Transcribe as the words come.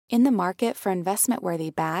In the market for investment-worthy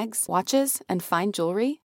bags, watches, and fine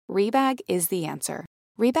jewelry, Rebag is the answer.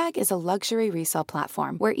 Rebag is a luxury resale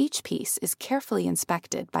platform where each piece is carefully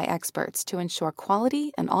inspected by experts to ensure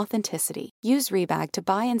quality and authenticity. Use Rebag to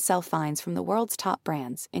buy and sell finds from the world's top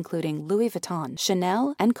brands, including Louis Vuitton,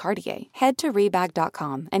 Chanel, and Cartier. Head to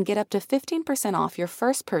Rebag.com and get up to 15% off your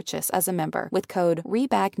first purchase as a member with code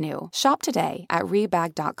REBAGNEW. Shop today at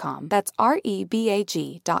Rebag.com. That's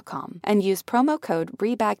REBAG.com. And use promo code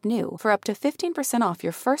REBAGNEW for up to 15% off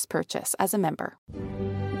your first purchase as a member.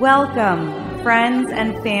 Welcome, friends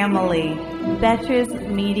and family. Betches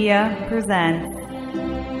Media presents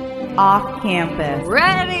Off Campus.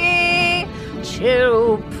 Ready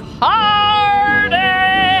to party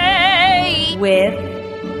With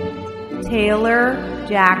Taylor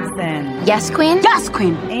Jackson. Yes, Queen. Yes,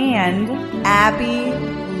 Queen. And Abby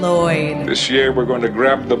Lloyd. This year we're going to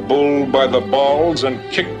grab the bull by the balls and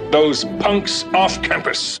kick those punks off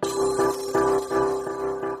campus.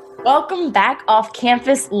 Welcome back,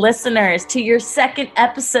 off-campus listeners, to your second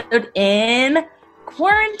episode in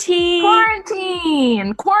Quarantine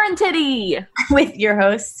with your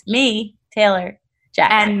hosts, me, Taylor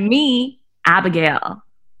Jackson, and me, Abigail.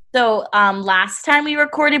 So last time we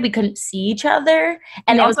recorded, we couldn't see each other.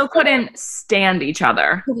 And we also couldn't stand each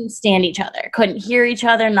other. Couldn't hear each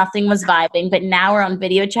other. Nothing was vibing. But now we're on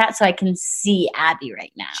video chat, so I can see Abby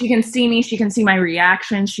right now. She can see me. She can see my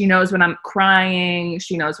reaction. She knows when I'm crying.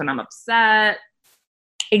 She knows when I'm upset.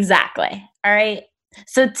 Exactly. All right.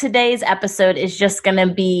 So today's episode is just going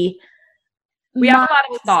to be... We have a lot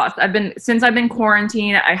of thoughts. Since I've been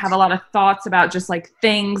quarantined, I have a lot of thoughts about just like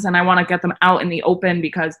things, and I want to get them out in the open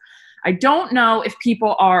because I don't know if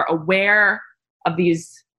people are aware of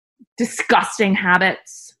these disgusting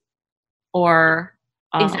habits or...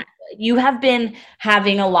 Exactly. You have been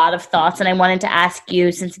having a lot of thoughts, and I wanted to ask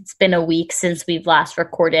you, since it's been a week since we've last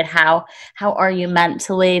recorded, how are you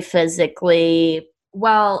mentally, physically?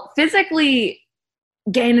 Well, physically...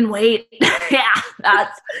 gaining weight. Yeah,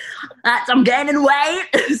 that's I'm gaining weight.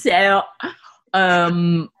 So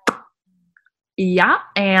yeah,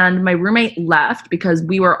 and my roommate left because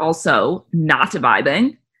we were also not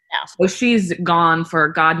vibing. Yeah. So she's gone for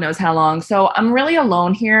God knows how long. So I'm really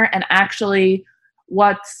alone here, and actually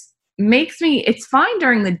what makes me, it's fine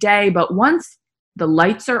during the day, but once the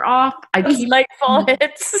lights are off, nightfall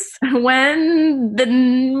hits. When the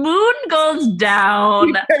moon goes down,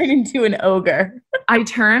 you turn into an ogre. I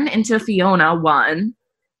turn into Fiona. 1,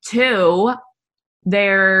 2.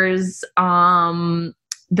 There's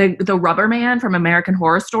the rubber man from American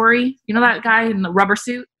Horror Story. You know that guy in the rubber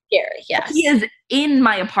suit? Scary, yes. He is in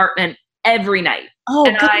my apartment every night. Oh,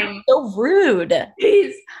 and I'm so rude.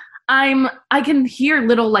 I can hear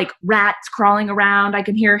little like rats crawling around. I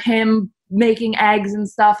can hear him making eggs and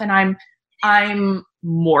stuff, and I'm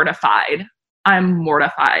mortified.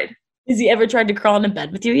 Has he ever tried to crawl into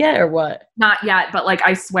bed with you yet, or what? Not yet, but like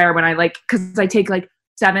I swear when I because I take like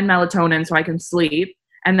 7 melatonin so I can sleep,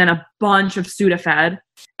 and then a bunch of Sudafed,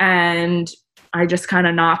 and I just kind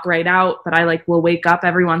of knock right out, but I will wake up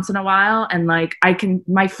every once in a while, and my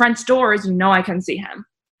front doors, I can see him.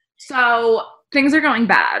 So things are going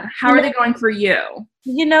bad. How are they going for you?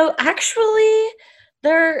 Actually,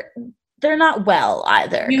 they're not well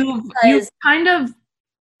either. You've kind of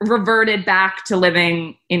reverted back to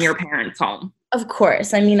living in your parents' home. Of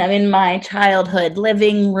course. I mean, I'm in my childhood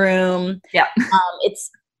living room. Yeah. It's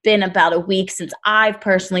been about a week since I've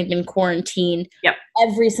personally been quarantined. Yep.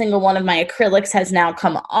 Every single one of my acrylics has now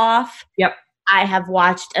come off. Yep. I have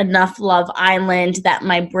watched enough Love Island that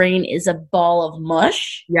my brain is a ball of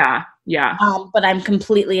mush. Yeah. Yeah. But I'm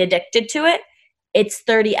completely addicted to it. It's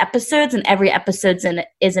 30 episodes, and every episode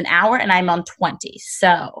is an hour, and I'm on 20.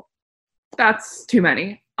 So that's too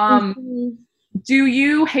many. Do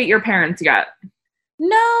you hate your parents yet?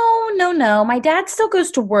 No. My dad still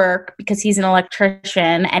goes to work because he's an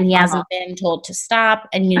electrician, and he hasn't been told to stop.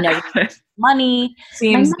 And money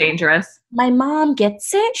seems dangerous. My mom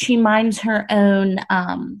gets it. She minds her own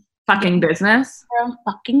fucking business. Her own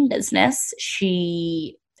fucking business.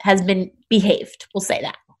 She has been behaved. We'll say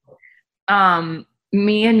that.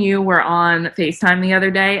 Me and you were on FaceTime the other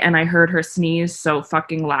day, and I heard her sneeze so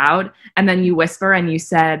fucking loud, and then you whisper and you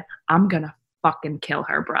said, "I'm gonna fucking kill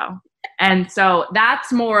her, bro." And so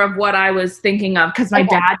that's more of what I was thinking of, because my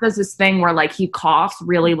dad does this thing where he coughs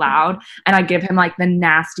really loud, and I give him the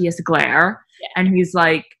nastiest glare, and he's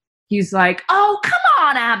like, "Oh, come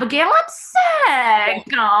on, Abigail, I'm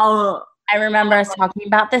sick." Oh. I remember us talking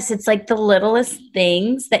about this. It's the littlest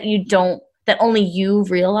things that that only you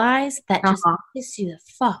realize that just piss you the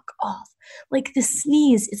fuck off. The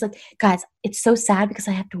sneeze is guys, it's so sad because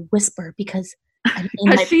I have to whisper because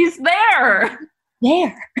Because she's there.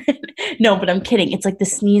 No, but I'm kidding. It's like the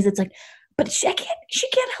sneeze. It's like, but she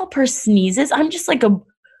can't help her sneezes. I'm just like a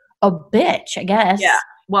bitch, I guess. Yeah.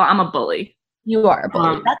 Well, I'm a bully. You are a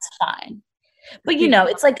bully. That's fine. But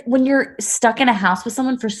it's like when you're stuck in a house with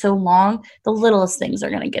someone for so long, the littlest things are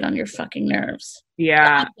going to get on your fucking nerves.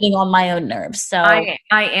 Yeah. I'm getting on my own nerves. So I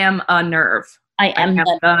am a nerve. I am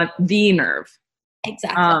the nerve.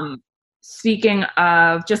 Exactly. Speaking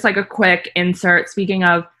of, just like a quick insert, speaking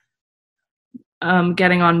of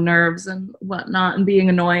getting on nerves and whatnot and being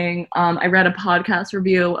annoying, I read a podcast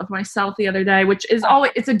review of myself the other day, which is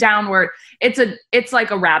always, it's a downward, it's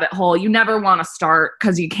like a rabbit hole. You never want to start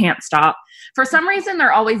because you can't stop. For some reason,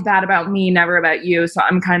 they're always bad about me, never about you. So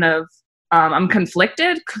I'm kind of, I'm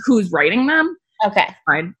conflicted who's writing them. Okay.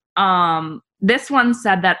 Fine. This one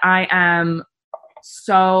said that I am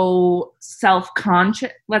so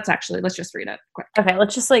self-conscious. Let's just read it quick. Okay,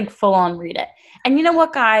 let's just like full on read it. And you know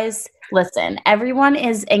what, guys? Listen, everyone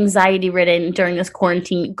is anxiety ridden during this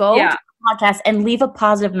quarantine. Go to the podcast and leave a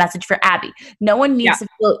positive message for Abby. No one needs to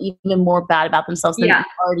feel even more bad about themselves than they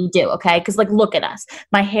already do, okay? Because like, look at us.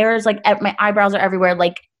 My hair is like, my eyebrows are everywhere.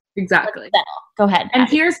 Like, exactly. Go ahead. And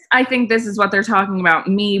Abby. I think this is what they're talking about,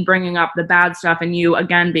 me bringing up the bad stuff and you,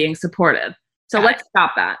 again, being supportive. So let's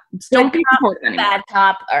stop that. Don't be supportive anymore. Bad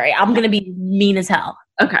cop. All right, I'm going to be mean as hell.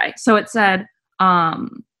 Okay, so it said,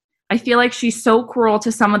 I feel like she's so cruel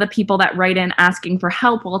to some of the people that write in asking for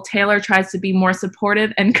help while Taylor tries to be more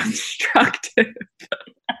supportive and constructive.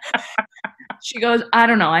 She goes, I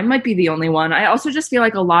don't know, I might be the only one. I also just feel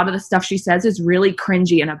like a lot of the stuff she says is really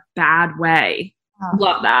cringy in a bad way.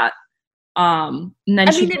 Love that. And then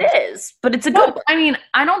it is, but it's a good one. I mean,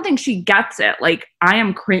 I don't think she gets it. Like, I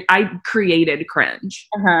created cringe.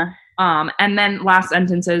 And then last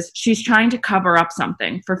sentence is, she's trying to cover up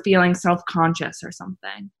something for feeling self-conscious or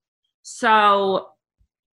something. So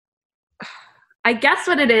I guess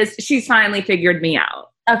what it is, she's finally figured me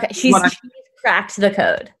out. Okay, she's cracked the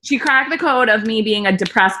code. She cracked the code of me being a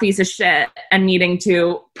depressed piece of shit and needing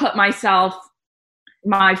to put my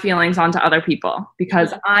feelings onto other people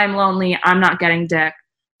because I'm lonely, I'm not getting dick.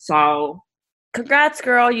 So congrats,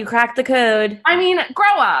 girl, you cracked the code. I mean,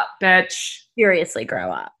 grow up, bitch. Seriously,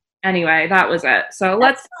 grow up. Anyway, that was it. So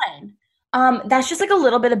that's fine. That's just like a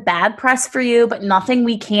little bit of bad press for you, but nothing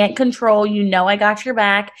we can't control. You know I got your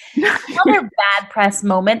back. Another bad press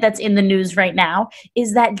moment that's in the news right now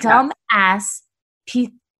is that dumb ass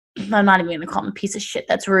I'm not even going to call him a piece of shit.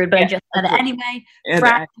 That's rude, but I just said it anyway.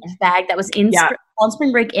 Frat bag that was on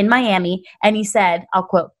spring break in Miami, and he said, I'll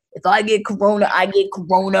quote, "If I get corona, I get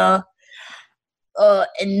corona.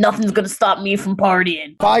 And nothing's going to stop me from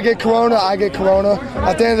partying. If I get corona, I get corona.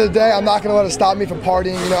 At the end of the day, I'm not going to let it stop me from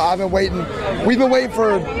partying. You know, we've been waiting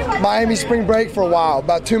for Miami spring break for a while.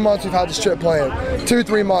 About 2 months we've had this trip planned.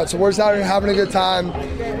 2-3 months. So we're just out here having a good time.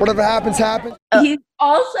 Whatever happens, happens. He's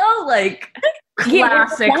also like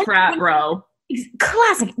classic frat bro.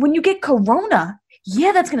 Classic. When you get corona,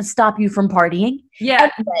 that's going to stop you from partying. Yeah.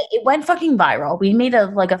 Anyway, it went fucking viral. We made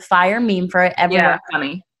a fire meme for it everywhere.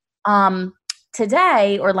 Yeah, funny.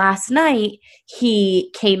 Today or last night, he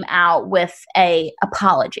came out with a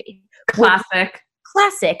apology. Classic.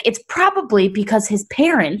 It's probably because his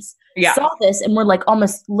parents saw this and were like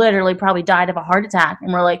almost literally probably died of a heart attack.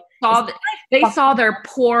 And we're like, they saw their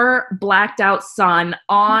poor blacked out son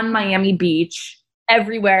on Miami Beach.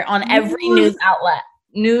 Everywhere, on every news outlet.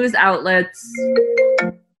 News outlets.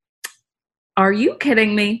 Are you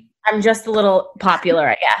kidding me? I'm just a little popular,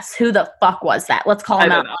 I guess. Who the fuck was that? Let's call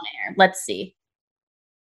him out on air. Let's see.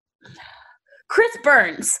 Chris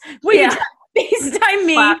Burns. Will you FaceTime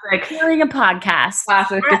me during a podcast?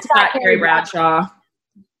 Classic. It's not Carrie Bradshaw.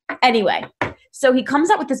 Anyway, so he comes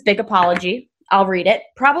out with this big apology. I'll read it.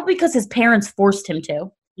 Probably because his parents forced him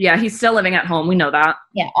to. Yeah, he's still living at home. We know that.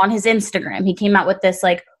 Yeah, on his Instagram. He came out with this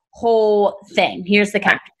whole thing. Here's the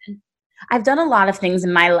caption. I've done a lot of things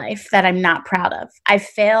in my life that I'm not proud of. I've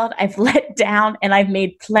failed, I've let down, and I've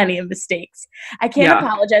made plenty of mistakes. I can't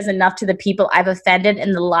apologize enough to the people I've offended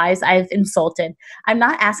and the lives I've insulted. I'm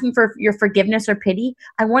not asking for your forgiveness or pity.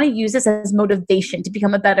 I want to use this as motivation to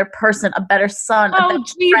become a better person, a better son, a better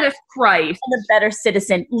Jesus Christ, and a better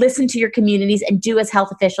citizen. Listen to your communities and do as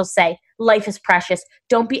health officials say. Life is precious.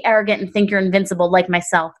 Don't be arrogant and think you're invincible like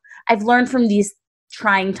myself. I've learned from these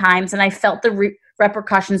trying times, and I felt the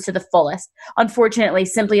repercussions to the fullest. Unfortunately,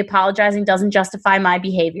 simply apologizing doesn't justify my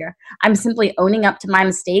behavior. I'm simply owning up to my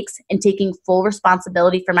mistakes and taking full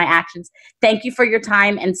responsibility for my actions. Thank you for your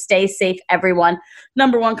time and stay safe, everyone.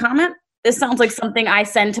 Number one comment, This sounds like something I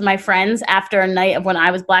send to my friends after a night of when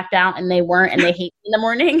I was blacked out and they weren't and they hate me in the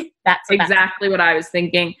morning. That's exactly what I was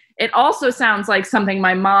thinking. It also sounds like something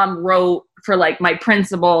my mom wrote for like my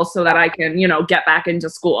principal so that I can, get back into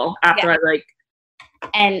school after I like.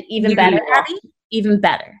 And even better, Abby, even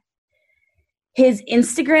better. His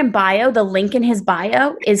Instagram bio, the link in his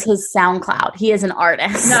bio is his SoundCloud. He is an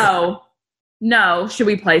artist. No. Should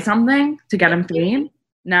we play something to get him three?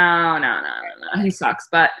 No. He sucks.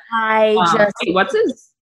 But what's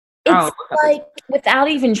his? It's like without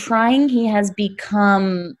even trying, he has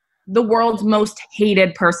become the world's most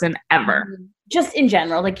hated person ever. Just in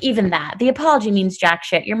general, like even that. The apology means jack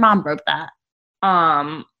shit. Your mom wrote that.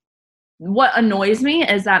 What annoys me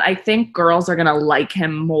is that I think girls are gonna like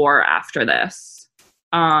him more after this.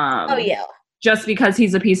 Oh yeah. Just because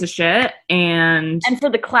he's a piece of shit and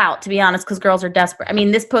for the clout, to be honest, because girls are desperate. I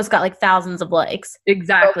mean, this post got like thousands of likes.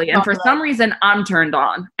 Exactly. And for some reason, I'm turned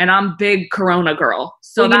on, and I'm big Corona girl.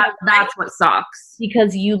 So that's what sucks.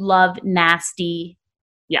 Because you love nasty,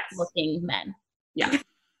 yes, looking men. Yeah.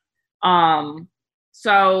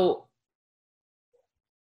 So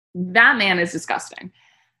that man is disgusting.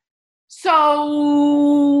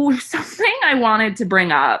 So something I wanted to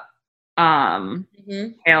bring up,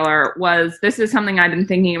 Taylor, was this is something I've been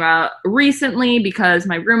thinking about recently because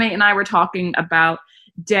my roommate and I were talking about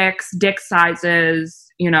dick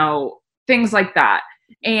sizes, things like that.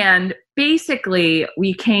 And basically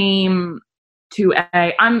we came to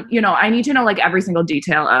I need to know like every single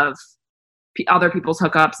detail of other people's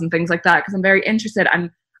hookups and things like that because I'm very interested.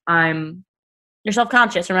 You're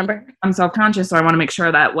self-conscious, remember? I'm self-conscious, so I want to make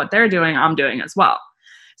sure that what they're doing, I'm doing as well.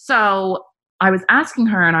 So I was asking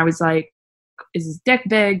her, and I was like, is his dick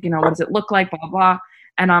big? What does it look like? Blah, blah, blah.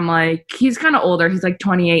 And I'm like, he's kind of older. He's like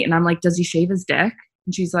 28. And I'm like, does he shave his dick?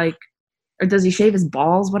 And she's like, or does he shave his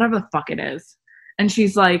balls? Whatever the fuck it is. And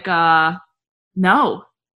she's like, no.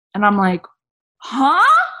 And I'm like, huh?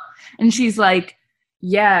 And she's like,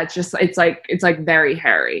 yeah, it's like very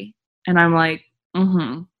hairy. And I'm like,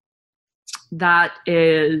 that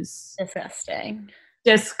is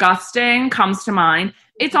disgusting comes to mind.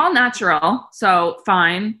 It's all natural, so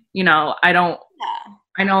fine. I know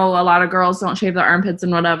a lot of girls don't shave their armpits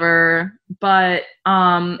and whatever, but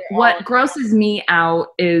what grosses me out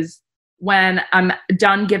is when I'm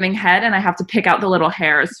done giving head and I have to pick out the little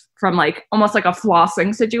hairs from like almost like a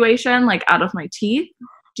flossing situation, like out of my teeth.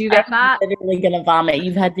 Do you get that? I'm literally gonna vomit.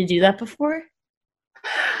 You've had to do that before?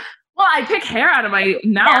 Well, I pick hair out of my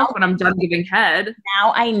mouth when I'm done giving head.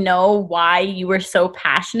 Now I know why you were so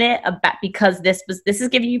passionate about, because this is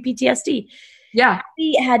giving you PTSD. Yeah.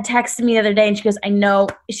 She had texted me the other day and she goes, I know,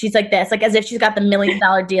 she's like this, like as if she's got the $1 million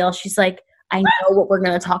deal. She's like, I know what we're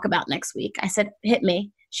going to talk about next week. I said, hit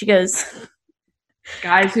me. She goes,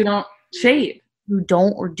 guys who don't shave. Who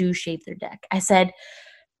don't or do shave their dick. I said,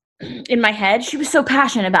 in my head, she was so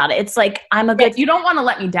passionate about it. It's like, I'm a good... You don't want to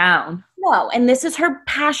let me down. No, and this is her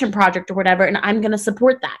passion project or whatever, and I'm going to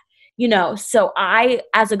support that. So I,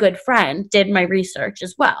 as a good friend, did my research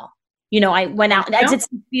as well. I went out and I did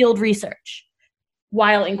some field research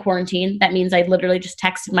while in quarantine. That means I literally just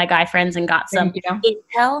texted my guy friends and got some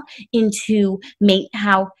intel into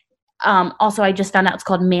how, also I just found out it's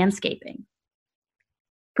called manscaping.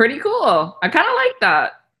 Pretty cool. I kind of like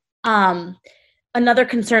that. Another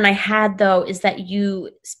concern I had, though, is that you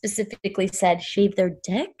specifically said shave their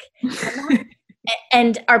dick.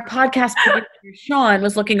 And our podcast producer, Sean,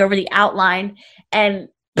 was looking over the outline, and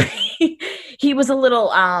he was a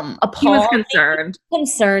little appalled. He was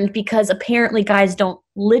concerned because apparently guys don't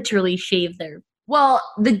literally shave their... Well,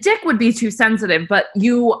 the dick would be too sensitive, but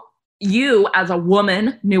you as a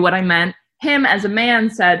woman knew what I meant. Him as a man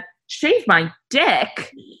said, shave my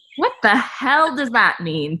dick. What the hell does that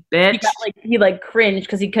mean, bitch? He cringed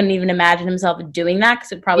because he couldn't even imagine himself doing that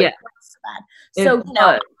because it probably was bad. So,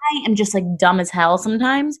 I am just like dumb as hell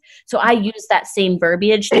sometimes. So I use that same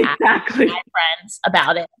verbiage to ask my friends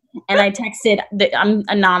about it. And I texted, I'm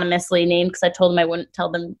anonymously named because I told them I wouldn't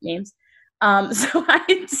tell them names. So I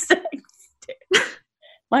texted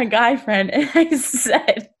my guy friend and I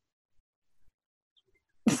said,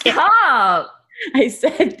 stop. I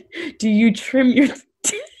said, do you trim your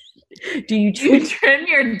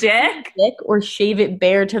dick or shave it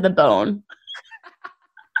bare to the bone?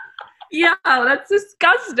 Yeah, that's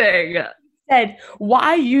disgusting. Said,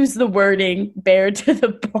 why use the wording bare to the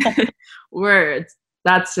bone? Words.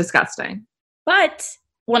 That's disgusting. But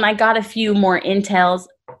when I got a few more intels,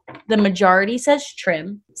 the majority says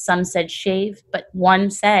trim, some said shave, but one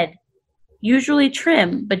said usually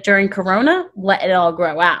trim, but during Corona, let it all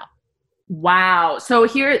grow out. Wow. So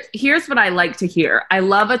here's what I like to hear. I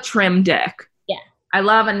love a trim dick. Yeah. I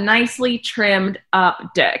love a nicely trimmed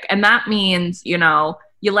up dick. And that means, you know,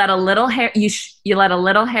 you let a little hair, you let a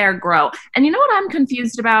little hair grow. And you know what I'm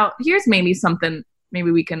confused about? Here's maybe something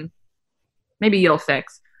maybe you'll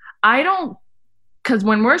fix. Because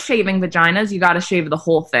when we're shaving vaginas, you got to shave the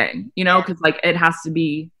whole thing, you know, because like it has to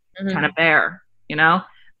be kind of bare, you know?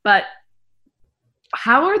 But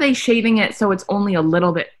how are they shaving it so it's only a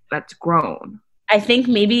little bit that's grown? I think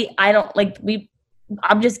maybe,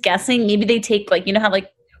 I'm just guessing, maybe they take like, you know how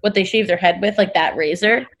like what they shave their head with, like that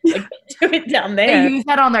razor, like they do it down there. They use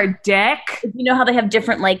that on their dick? You know how they have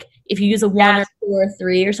different, like if you use a 1 or 2 or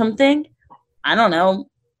 3 or something? I don't know.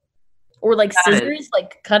 Or like scissors,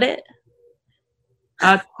 like cut it.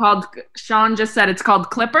 Sean just said it's called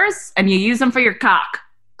clippers, and you use them for your cock.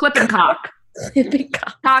 Clipping cock. Clipping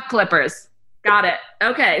cock. Cock clippers. Got it.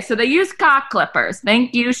 Okay, so they use cock clippers.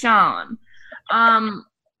 Thank you, Sean.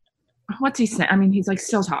 What's he saying? I mean, he's like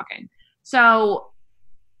still talking. So,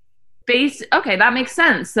 okay, that makes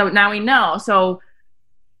sense. So now we know. So,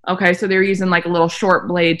 okay, so they're using like a little short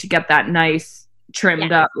blade to get that nice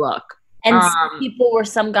trimmed up look. And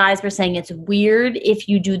some guys were saying it's weird if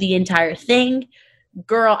you do the entire thing.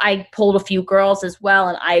 Girl, I polled a few girls as well,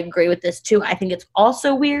 and I agree with this too. I think it's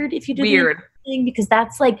also weird if you do the entire thing, because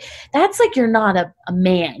that's like you're not a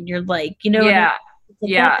man. You're like, you know, yeah,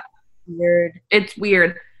 yeah, weird. It's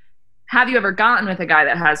weird. Have you ever gotten with a guy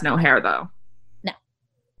that has no hair though? No.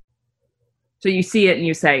 So you see it and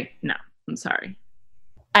you say, no, I'm sorry.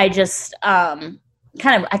 I just I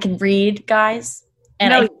can read guys.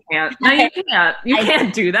 And no, you can't. No, you can't. You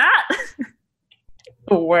can't do that.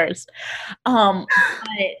 The worst. I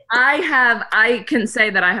can say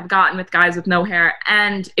that I have gotten with guys with no hair,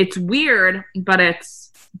 and it's weird, but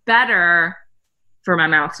it's better for my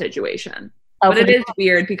mouth situation. But it is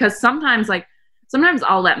weird because sometimes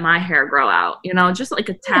I'll let my hair grow out, you know, just like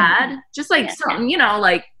a tad, just like something, you know,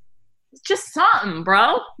 like just something,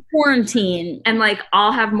 bro. Quarantine. And like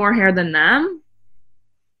I'll have more hair than them.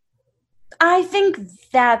 I think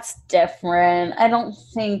that's different. I don't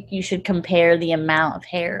think you should compare the amount of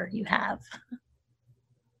hair you have.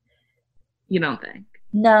 You don't think?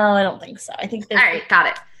 No, I don't think so. I think all right, got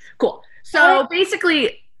it. Cool. So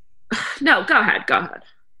basically, no, go ahead.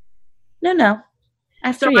 No.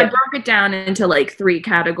 So I broke it down into like 3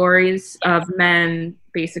 categories of men,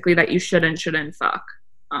 basically, that you should and shouldn't fuck.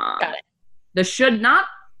 Got it. The should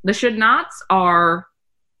nots are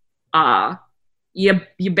you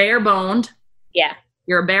bare boned. Yeah.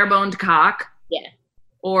 You're a bare boned cock. Yeah.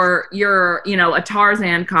 Or you're, you know, a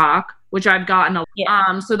Tarzan cock, which I've gotten a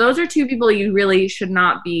so those are 2 people you really should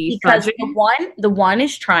not be because fudging. the one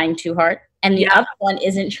is trying too hard and the other one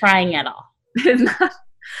isn't trying at all.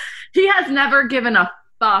 He has never given a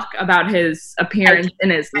fuck about his appearance in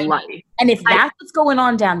his life. And if that's what's going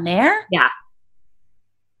on down there, yeah.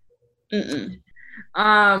 Mm-mm.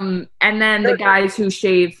 And then the guys who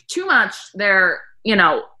shave too much, they're, you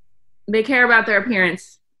know, they care about their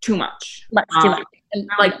appearance too much. Too much. And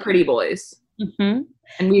like pretty boys. Mm-hmm.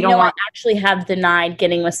 And we don't want. I actually have denied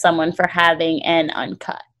getting with someone for having an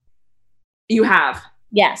uncut. You have?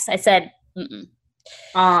 Yes, I said. Mm-mm.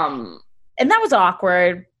 And that was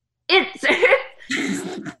awkward.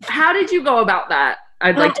 How did you go about that?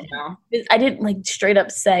 I'd like to know. I didn't like straight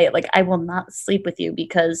up say like I will not sleep with you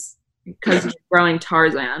because you're growing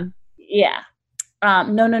Tarzan. Yeah.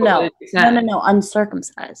 No.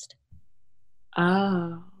 Uncircumcised.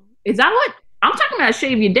 Oh, is that what I'm talking about?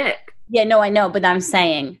 Shave your dick. Yeah, no, I know, but I'm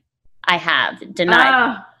saying I have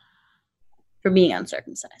denied for being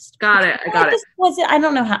uncircumcised. Got it. I got it. I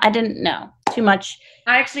don't know how. I didn't know too much.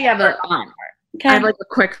 I actually have I have like a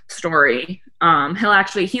quick story.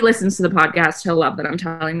 He listens to the podcast. He'll love that I'm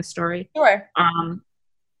telling the story. Sure.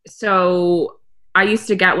 So I used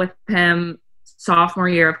to get with him sophomore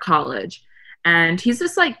year of college, and he's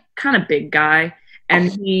this like kind of big guy,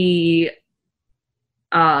 and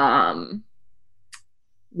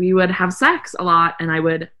we would have sex a lot, and I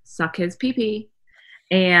would suck his pee-pee,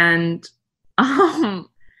 and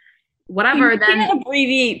whatever. You can't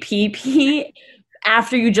abbreviate pee-pee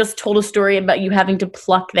after you just told a story about you having to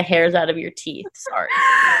pluck the hairs out of your teeth. Sorry.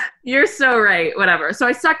 You're so right. Whatever. So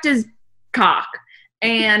I sucked his cock,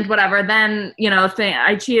 and whatever. Then, you know,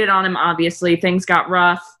 I cheated on him, obviously. Things got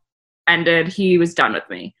rough, ended. He was done with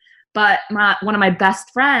me. But one of my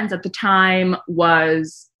best friends at the time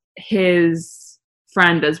was his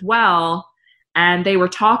friend as well. And they were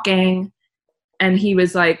talking, and he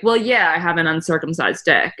was like, well, yeah, I have an uncircumcised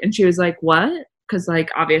dick. And she was like, what? Because, like,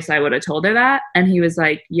 obviously I would have told her that. And he was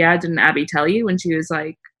like, yeah, didn't Abby tell you? And she was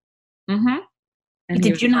like, mm-hmm. And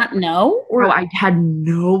Did you not know? Or I had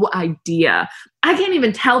no idea. I can't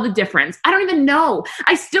even tell the difference. I don't even know.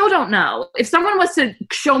 I still don't know. If someone was to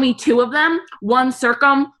show me two of them, one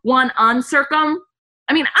circum, one uncircum,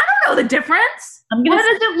 I mean, I don't know the difference. What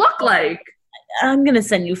does it look like? I'm going to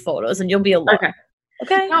send you photos and you'll be alone.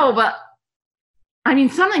 Okay. No, but I mean,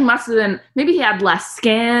 something must have been, maybe he had less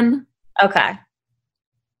skin. Okay.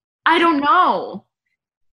 I don't know.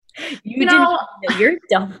 You know, you're a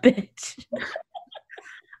dumb bitch.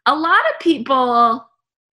 A lot of people.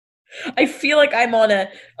 I feel like I'm on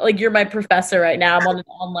you're my professor right now. I'm on an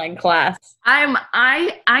online class.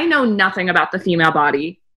 I know nothing about the female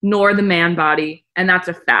body nor the man body, and that's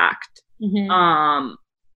a fact. Mm-hmm.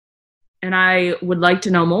 And I would like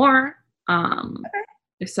to know more.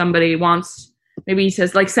 If somebody wants, maybe he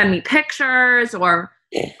says like, send me pictures or.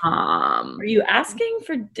 Are you asking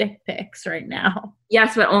for dick pics right now?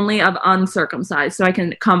 Yes, but only of uncircumcised, so I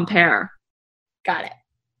can compare. Got it.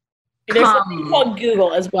 There's something called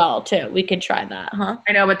Google as well, too. We could try that, huh?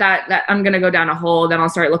 I know, but that I'm going to go down a hole. Then I'll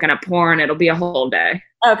start looking at porn. It'll be a whole day.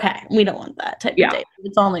 Okay. We don't want that type of day.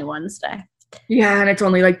 It's only Wednesday. Yeah, and it's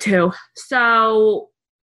only like 2. So,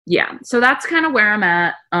 yeah. So that's kind of where I'm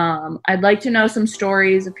at. I'd like to know some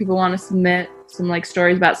stories if people want to submit some like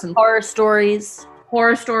stories about some horror stories,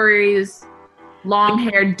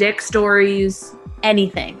 long-haired dick stories.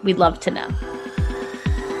 Anything. We'd love to know.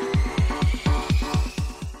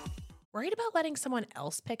 Worried about letting someone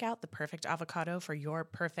else pick out the perfect avocado for your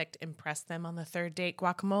perfect impress them on the third date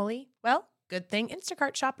guacamole? Well, good thing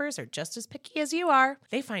Instacart shoppers are just as picky as you are.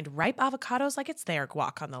 They find ripe avocados like it's their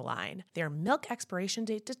guac on the line. They're milk expiration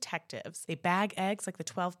date detectives. They bag eggs like the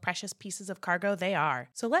 12 precious pieces of cargo they are.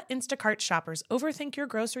 So let Instacart shoppers overthink your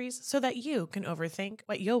groceries so that you can overthink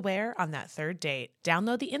what you'll wear on that third date.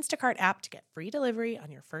 Download the Instacart app to get free delivery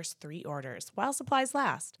on your first 3 orders while supplies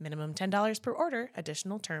last. Minimum $10 per order.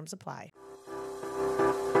 Additional terms apply.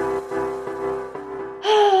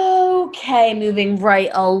 Okay, moving right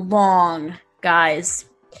along, guys.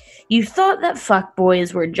 You thought that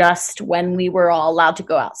fuckboys were just when we were all allowed to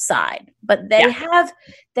go outside, but they have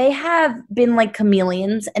been like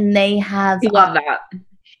chameleons, and they have. We love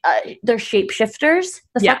that. They're shapeshifters.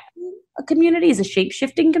 The fuck community is a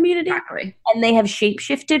shape-shifting community, exactly, and they have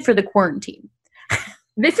shape-shifted for the quarantine.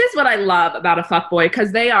 This is what I love about a fuckboy,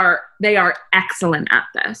 because they are excellent at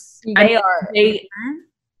this. They are.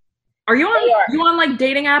 Are you on like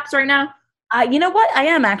dating apps right now? You know what? I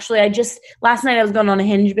am actually. Last night I was going on a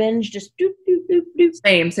Hinge binge, just doop, doop, doop, doop.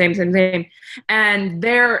 Same. And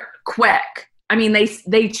they're quick. I mean,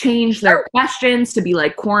 they change their questions to be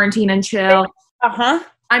like quarantine and chill. Uh-huh.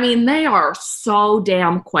 I mean, they are so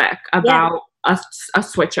damn quick about a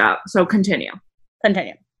switch up. So continue.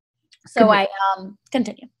 So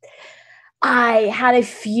continue. I had a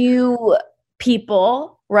few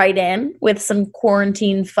people write in with some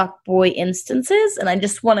quarantine fuckboy instances, and I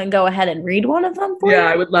just want to go ahead and read one of them for you. Yeah,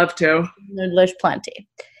 I would love to. There's plenty.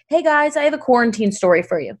 Hey guys, I have a quarantine story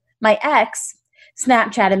for you. My ex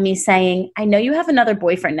Snapchatted me saying, I know you have another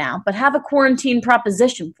boyfriend now, but have a quarantine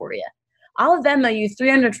proposition for you. I'll Venmo you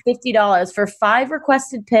 $350 for 5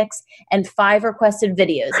 requested pics and 5 requested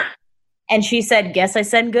videos. And she said, guess I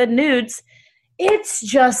send good nudes. It's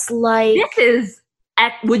just like...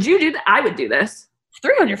 Would you do that? I would do this.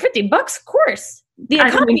 $350, of course. The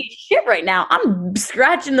economy is shit right now. I'm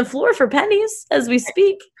scratching the floor for pennies as we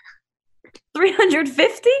speak.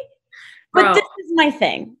 $350? But this is my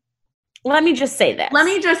thing. Let me just say this.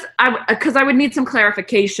 Because I would need some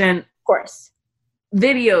clarification. Of course.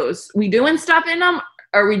 Videos, we doing stuff in them?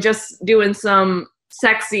 Or are we just doing some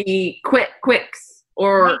sexy quicks?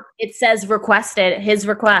 Or it says requested, his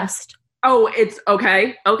request. Oh, it's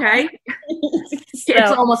okay. So,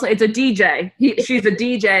 it's almost like it's a DJ. She's a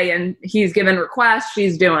DJ and he's giving requests.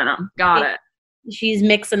 She's doing them. Got it. She's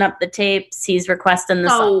mixing up the tapes. He's requesting the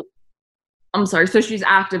song. I'm sorry. So she's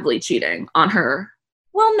actively cheating on her.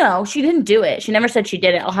 Well, no, she didn't do it. She never said she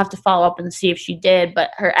did it. I'll have to follow up and see if she did.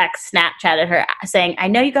 But her ex Snapchatted her saying, I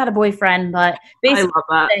know you got a boyfriend, but basically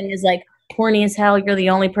the thing is like, horny as hell. You're the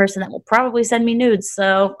only person that will probably send me nudes.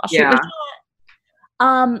 So I'll shoot my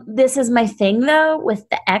shot. This is my thing though with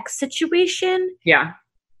the ex situation. Yeah.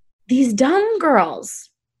 These dumb girls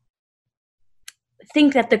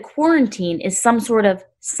think that the quarantine is some sort of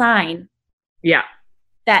sign. Yeah.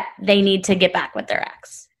 That they need to get back with their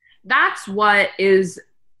ex. That's what is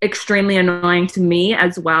extremely annoying to me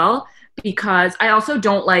as well, because I also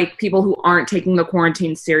don't like people who aren't taking the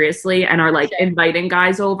quarantine seriously and are like inviting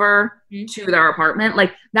guys over to their apartment.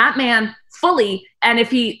 Like that man fully, and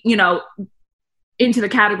if he, into the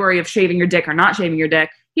category of shaving your dick or not shaving your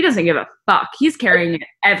dick, he doesn't give a fuck. He's carrying it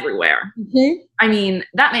everywhere. Mm-hmm. I mean,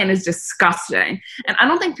 that man is disgusting. And I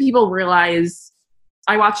don't think people realize,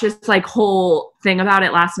 I watched this like whole thing about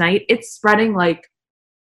it last night. It's spreading like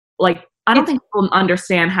I don't think people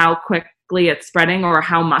understand how quickly it's spreading or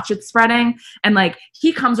how much it's spreading. And like,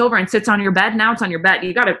 he comes over and sits on your bed. Now it's on your bed.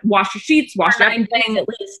 You got to wash your sheets, wash everything. At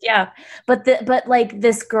least, yeah. But like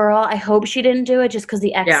this girl, I hope she didn't do it just because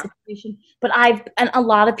the ex situation. But and a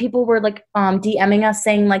lot of people were like DMing us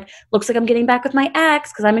saying like, looks like I'm getting back with my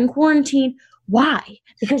ex because I'm in quarantine. Why?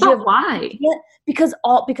 Because why? Yeah, because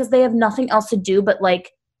they have nothing else to do but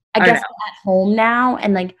like, I guess they're at home now,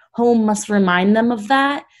 and like home must remind them of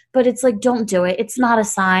that. But it's like, don't do it. It's not a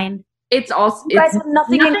sign. It's also, you guys have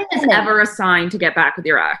nothing is ever a sign to get back with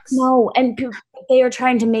your ex. No, and they are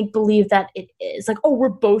trying to make believe that it is. Like, oh, we're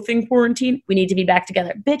both in quarantine. We need to be back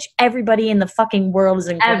together. Bitch, everybody in the fucking world is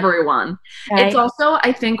in quarantine. Everyone. Okay? It's also,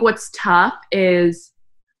 I think what's tough is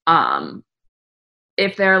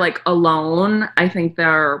if they're like alone, I think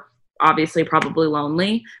they're obviously probably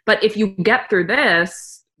lonely. But if you get through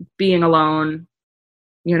this, being alone,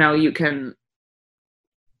 you know, you can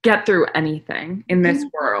get through anything in this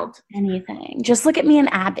world. Anything. Just look at me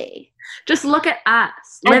and Abby. Just look at us.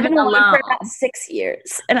 I've living been alone alone for about 6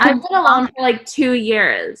 years. And I've been alone for like 2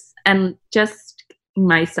 years and just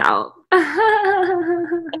myself. Watch,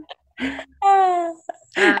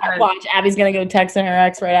 Abby's going to go texting her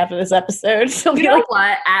ex right after this episode. She'll be you know like,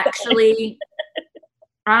 what? Actually,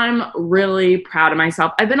 I'm really proud of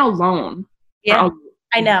myself. I've been alone. Yeah,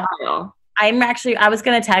 I know. While. I was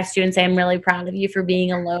going to text you and say I'm really proud of you for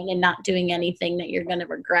being alone and not doing anything that you're going to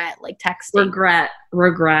regret, like texting.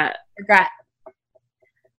 Regret.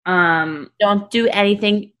 Don't do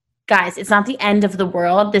anything. Guys, it's not the end of the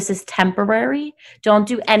world. This is temporary. Don't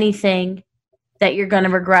do anything that you're going to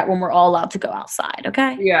regret when we're all allowed to go outside,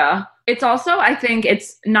 okay? Yeah. It's also, I think,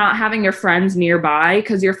 it's not having your friends nearby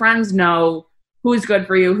because your friends know who's good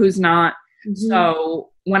for you, who's not. Mm-hmm. So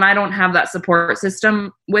when I don't have that support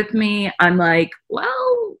system with me, I'm like,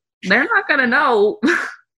 well, they're not going to know.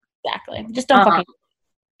 Exactly. Just don't fucking.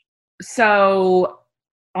 So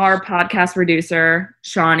our podcast producer,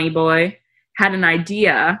 Shawnee Boy, had an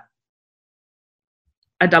idea,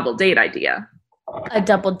 a double date idea. A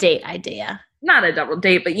double date idea. Not a double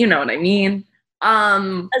date, but you know what I mean.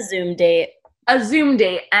 A Zoom date.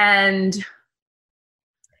 And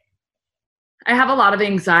I have a lot of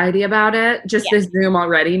anxiety about it. Just this Zoom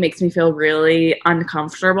already makes me feel really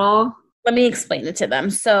uncomfortable. Let me explain it to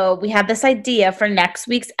them. So we have this idea for next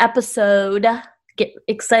week's episode. Get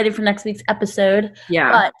excited for next week's episode.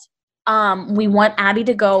 Yeah. But we want Abby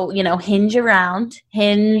to go, hinge around.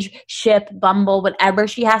 Hinge, Ship, Bumble, whatever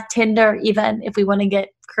she has. Tinder, even, if we want to get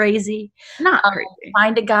crazy. Not crazy.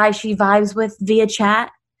 Find a guy she vibes with via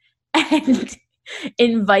chat and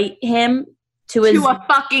invite him to a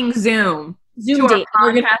fucking Zoom date.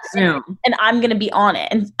 Zoom. And I'm going to be on it.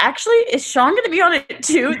 And actually, is Sean going to be on it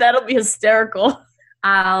too? That'll be hysterical.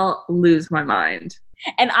 I'll lose my mind.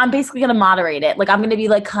 And I'm basically going to moderate it. Like, I'm going to be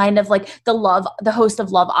like kind of like the host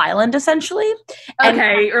of Love Island, essentially.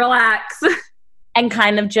 Okay, relax. And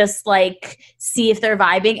kind of just like see if they're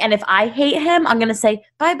vibing. And if I hate him, I'm going to say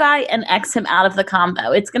bye-bye and X him out of the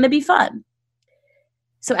combo. It's going to be fun.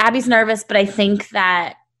 So Abby's nervous, but I think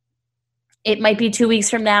that it might be 2 weeks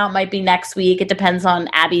from now. It might be next week. It depends on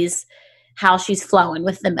how she's flowing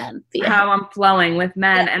with the men. How I'm flowing with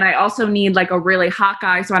men. Yeah. And I also need like a really hot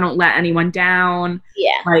guy so I don't let anyone down.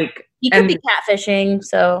 Yeah. Like he could be catfishing,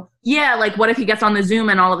 so. Yeah, like what if he gets on the Zoom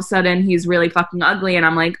and all of a sudden he's really fucking ugly and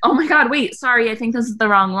I'm like, oh my God, wait, sorry, I think this is the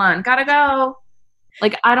wrong one. Gotta go.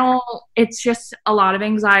 Like it's just a lot of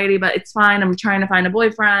anxiety, but it's fine. I'm trying to find a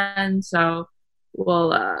boyfriend, so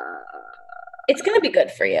we'll it's gonna be good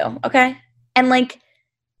for you, okay? And like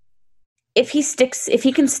if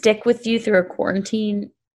he can stick with you through a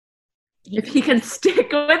quarantine. If he can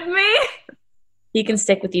stick with me? He can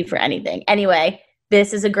stick with you for anything. Anyway,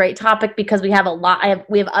 this is a great topic because we have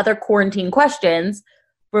we have other quarantine questions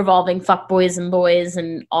revolving fuckboys and boys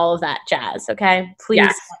and all of that jazz, okay? Please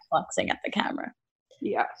stop flexing at the camera.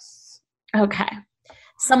 Yes. Okay.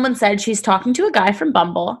 Someone said she's talking to a guy from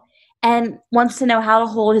Bumble and wants to know how to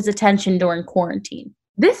hold his attention during quarantine.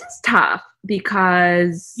 This is tough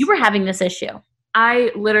because you were having this issue.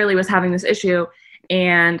 I literally was having this issue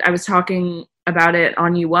and I was talking about it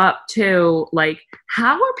on You Up too. Like,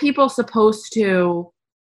 how are people supposed to,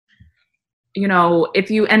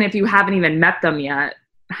 if you haven't even met them yet,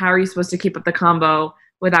 how are you supposed to keep up the combo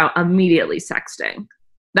without immediately sexting?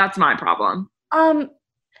 That's my problem.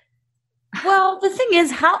 Well, the thing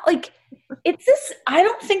is, it's this, I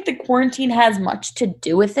don't think the quarantine has much to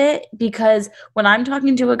do with it, because when I'm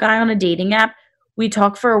talking to a guy on a dating app, we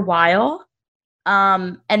talk for a while.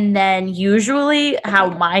 And then usually how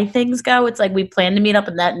my things go, it's like we plan to meet up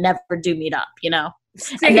and that never do meet up, you know?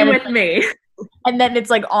 Same with me. And then it's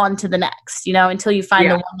like on to the next, you know, until you find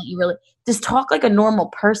the one that you really just talk like a normal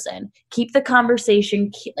person. Keep the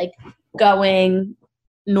conversation like going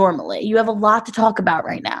normally. You have a lot to talk about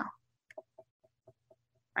right now.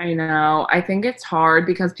 I know. I think it's hard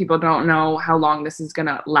because people don't know how long this is going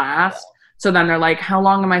to last. So then they're like, how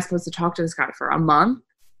long am I supposed to talk to this guy for? A month?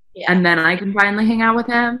 Yeah. And then I can finally hang out with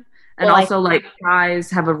him. And well, also, like,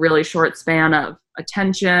 guys have a really short span of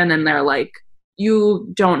attention, and they're like,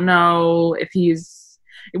 you don't know if he's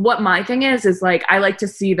 – what my thing is like, I like to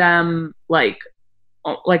see them, like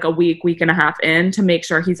a week and a half in to make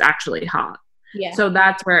sure he's actually hot. Yeah. So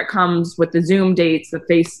that's where it comes with the Zoom dates, the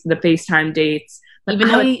FaceTime dates. But even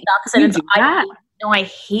though I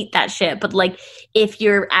hate that shit. But, like, if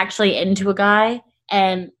you're actually into a guy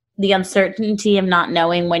and – the uncertainty of not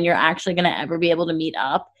knowing when you're actually going to ever be able to meet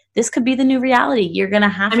up, this could be the new reality. You're going to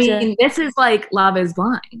have to. I mean, this is like Love is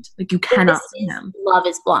Blind. Like, you cannot see him. Love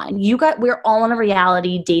is Blind. We're all on a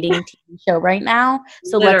reality dating TV show right now.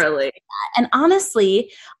 So literally. And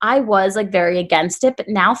honestly, I was like very against it, but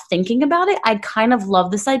now thinking about it, I kind of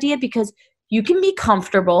love this idea because you can be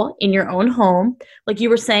comfortable in your own home. Like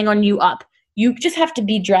you were saying on You Up, you just have to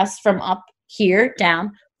be dressed from up here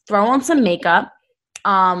down, throw on some makeup,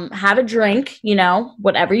 have a drink, you know,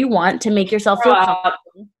 whatever you want to make yourself feel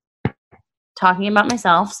comfortable. Talking about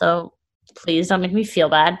myself, so please don't make me feel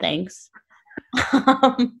bad. Thanks.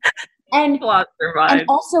 And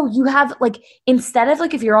also you have like, instead of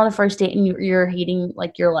like if you're on a first date and you're hating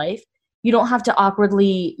like your life, you don't have to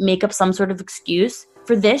awkwardly make up some sort of excuse.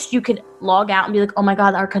 For this, you could log out and be like, oh my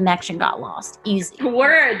God, our connection got lost. Easy.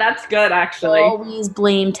 Word, that's good actually. Always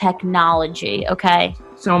blame technology, okay?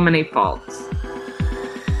 So many faults.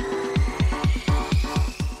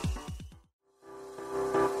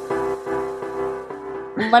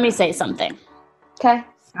 Let me say something, okay?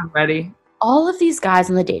 I'm ready. All of these guys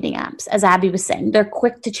on the dating apps, as Abby was saying, they're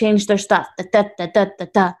quick to change their stuff,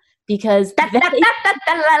 because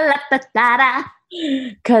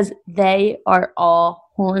they are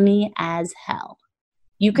all horny as hell.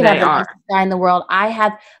 You could have the best guy in the world. I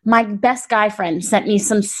have my best guy friend sent me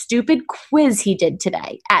some stupid quiz he did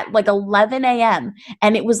today at like 11 a.m.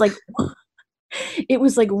 And it was like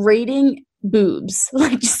rating boobs,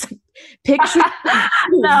 like just pictures.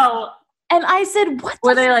 No. And I said, what?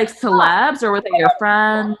 Were they like celebs or were they your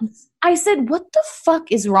friends? I said, what the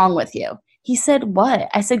fuck is wrong with you? He said, what?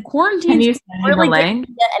 I said, quarantine is really getting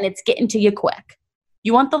to you and it's getting to you quick.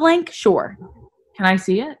 You want the link? Sure. Can I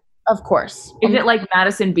see it? Of course. Is it like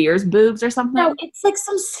Madison Beer's boobs or something? No, it's like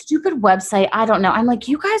some stupid website. I don't know. I'm like,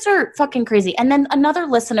 you guys are fucking crazy. And then another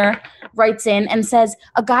listener writes in and says,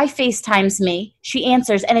 a guy FaceTimes me. She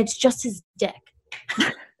answers, and it's just his dick.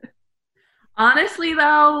 Honestly,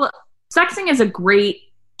 though, sexting is a great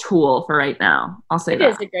tool for right now. I'll say that.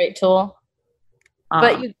 It is a great tool.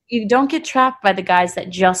 But you don't get trapped by the guys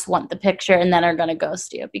that just want the picture and then are going to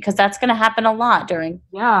ghost you, because that's going to happen a lot during.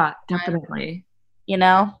 Yeah, definitely. You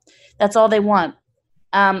know, that's all they want.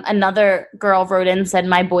 Another girl wrote in and said,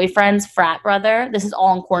 my boyfriend's frat brother, this is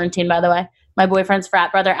all in quarantine, by the way. My boyfriend's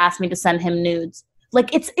frat brother asked me to send him nudes.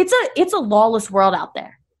 Like it's a lawless world out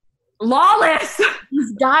there. Lawless.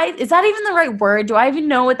 These guys, is that even the right word? Do I even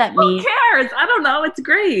know what that means? Who cares? I don't know. It's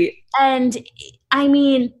great. And I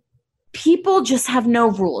mean, people just have no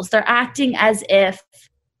rules. They're acting as if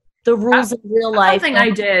the rules of real life. Something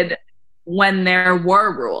I did when there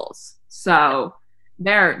were rules. So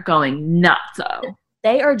they're going nuts.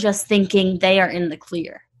 They are just thinking they are in the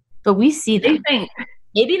clear. But we see them. They think.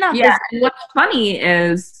 Maybe not. Yeah. And what's funny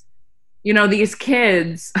is, you know, these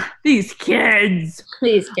kids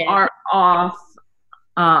are off.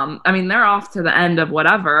 I mean, they're off to the end of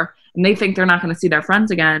whatever, and they think they're not going to see their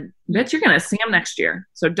friends again. Bitch, you're going to see them next year.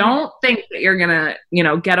 So don't think that you're going to, you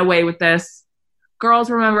know, get away with this. Girls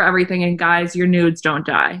remember everything, and guys, your nudes don't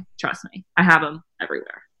die. Trust me. I have them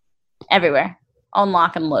everywhere. Everywhere. On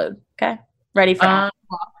lock and load. Okay? Ready for that.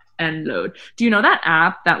 Lock and load. Do you know that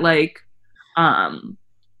app that, like,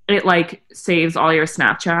 it, like, saves all your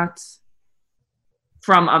Snapchats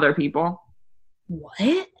from other people?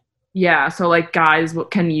 What? Yeah, so, like, guys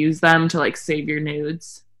can use them to, like, save your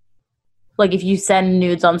nudes. Like, if you send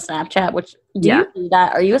nudes on Snapchat, which, you do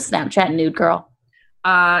that? Are you a Snapchat nude girl?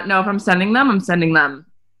 No, if I'm sending them,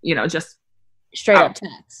 you know, just straight up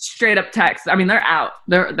text. Straight up text. I mean, they're out.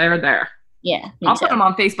 They're there. Yeah. I'll put them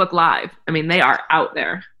on Facebook Live. I mean, they are out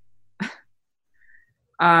there.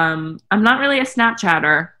 I'm not really a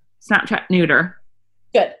Snapchat neuter.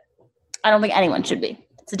 Good. I don't think anyone should be.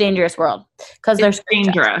 It's a dangerous world because they're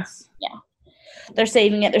dangerous. Yeah. They're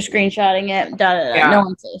saving it. They're screenshotting it. Yeah. No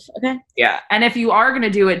one's safe. Okay. Yeah. And if you are going to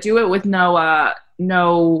do it with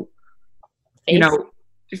no Face?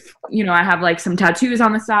 I have like some tattoos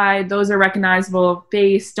on the side. Those are recognizable.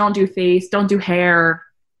 Face. Don't do face. Don't do hair.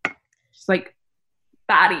 Just like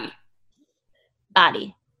body. Got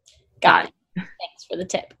it. Thanks for the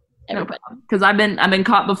tip, everybody. Because I've been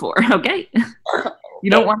caught before. Okay.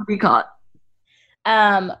 You don't want to be caught.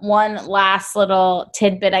 One last little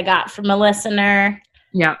tidbit I got from a listener.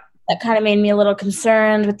 Yeah. That kind of made me a little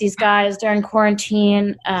concerned with these guys during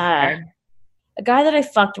quarantine. A guy that I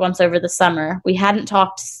fucked once over the summer, they haven't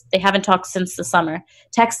talked since the summer,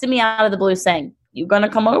 texted me out of the blue saying, "You gonna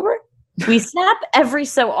come over?" We snap every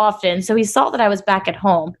so often, so he saw that I was back at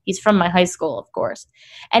home. He's from my high school, of course.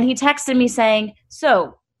 And he texted me saying,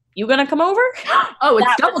 "So, you gonna come over?" Oh,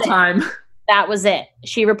 it's double time. That was it.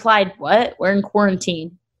 She replied, "What? We're in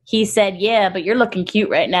quarantine." He said, "Yeah, but you're looking cute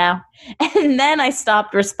right now." And then I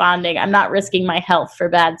stopped responding. I'm not risking my health for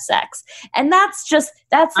bad sex. And that's the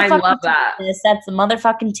I love that. That's the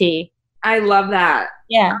motherfucking tea. I love that.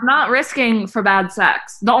 Yeah. I'm not risking for bad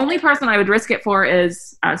sex. The only person I would risk it for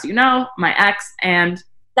is, as you know, my ex, and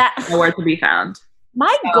nowhere to be found.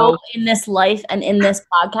 My goal in this life and in this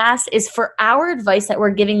podcast is for our advice that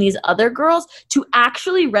we're giving these other girls to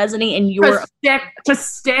actually resonate in your to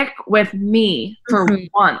stick with me for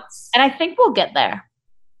once. And I think we'll get there.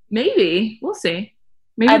 Maybe. We'll see.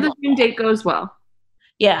 Maybe the Zoom date goes well.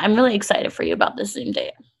 Yeah, I'm really excited for you about this Zoom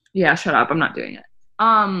date. Yeah, shut up. I'm not doing it.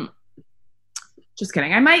 Just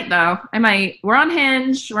kidding. I might though. We're on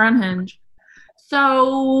Hinge.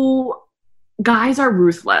 So guys are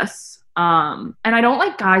ruthless. And I don't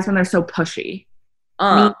like guys when they're so pushy.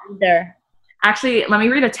 Me either. Actually, let me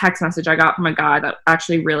read a text message I got from a guy that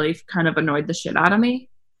actually really kind of annoyed the shit out of me.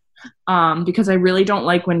 Because I really don't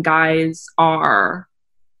like when guys are,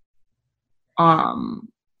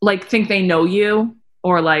 like think they know you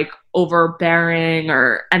or like overbearing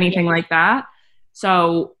or anything like that.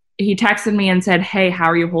 So he texted me and said, "Hey, how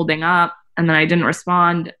are you holding up?" And then I didn't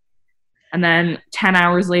respond. And then 10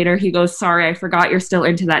 hours later, he goes, "Sorry, I forgot you're still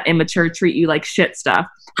into that immature treat you like shit stuff.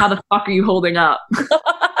 How the fuck are you holding up?"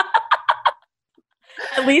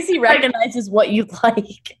 At least he recognizes what you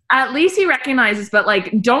like. At least he recognizes, but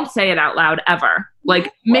like, don't say it out loud ever.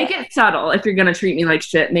 Like, make it subtle. If you're going to treat me like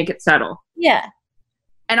shit, make it subtle. Yeah.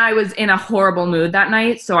 And I was in a horrible mood that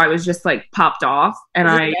night, so I was just like popped off. And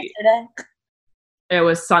yesterday? It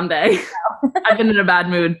was Sunday. I've been in a bad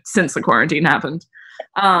mood since the quarantine happened.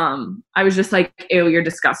 I was just like, "Ew, you're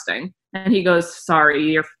disgusting." And he goes,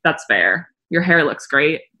 "Sorry, that's fair. Your hair looks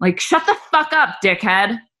great." Like, shut the fuck up,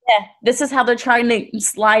 dickhead. Yeah, this is how they're trying to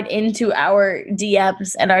slide into our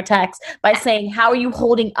DMs and our texts by saying, "How are you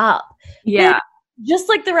holding up?" Yeah. Just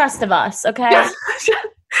like the rest of us, okay? Just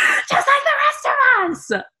like the rest of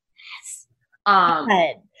us.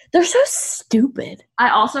 God, they're so stupid. I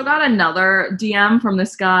also got another DM from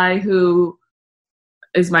this guy who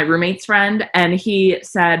is my roommate's friend, and he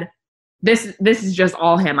said, this is just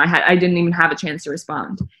all him. I didn't even have a chance to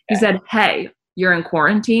respond. He said, "Hey, you're in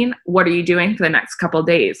quarantine. What are you doing for the next couple of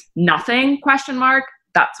days?" "Nothing?" ?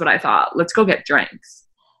 That's what I thought. Let's go get drinks.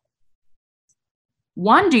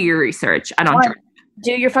 One, do your research. I don't drink.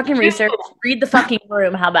 Do your fucking research. Read the fucking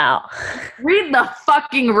room. How about? Read the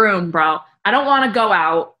fucking room, bro. I don't want to go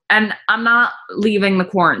out, and I'm not leaving the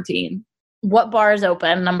quarantine. What bar is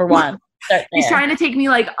open? Number one. He's trying to take me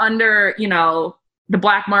like under, the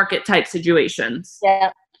black market type situations.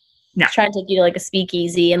 Yeah. Yeah. He's trying to take you to like a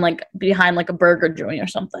speakeasy and like behind like a burger joint or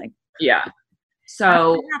something. Yeah.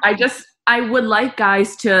 So I would like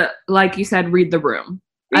guys to, like you said, read the room.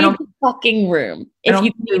 Read the fucking room. If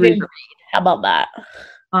you can even read. How about that?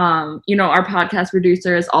 Our podcast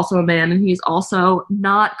producer is also a man, and he's also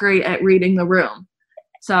not great at reading the room.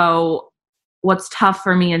 So what's tough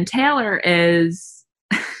for me and Taylor is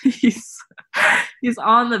he's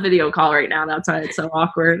on the video call right now. That's why it's so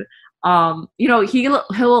awkward.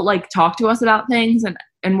 He'll like talk to us about things,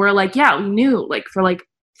 and we're like, "Yeah, we knew like for like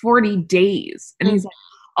 40 days." And he's like,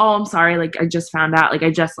 "Oh, I'm sorry. Like I just found out. Like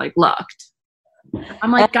I just like looked."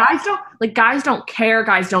 I'm like, guys don't care.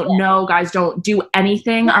 Guys don't know. Guys don't do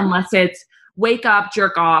anything unless it's wake up,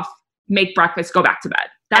 jerk off, make breakfast, go back to bed.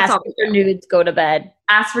 That's all. Ask for nudes, go to bed.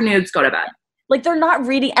 Ask for nudes, go to bed. Like they're not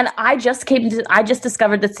reading. And I just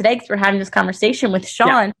discovered this today because we're having this conversation with Sean.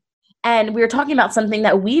 Yeah. And we were talking about something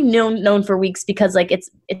that we've known for weeks because like it's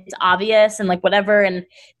obvious and like whatever and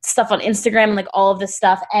stuff on Instagram and like all of this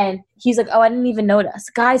stuff. And he's like, "Oh, I didn't even notice."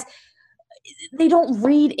 Guys, they don't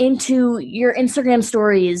read into your Instagram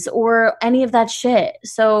stories or any of that shit.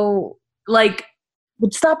 So like,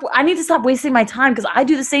 I need to stop wasting my time because I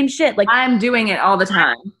do the same shit. Like, I'm doing it all the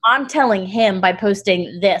time. I'm telling him by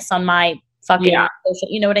posting this on my fucking social,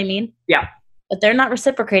 you know what I mean? Yeah. But they're not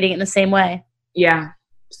reciprocating it in the same way. Yeah.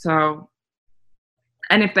 So,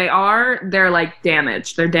 and if they are, they're like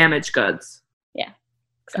damaged. They're damaged goods. Yeah.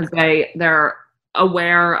 Because they're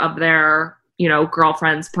aware of their,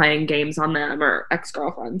 girlfriends playing games on them or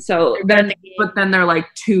ex-girlfriends. So but then they're like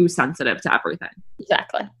too sensitive to everything.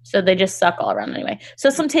 Exactly. So they just suck all around anyway.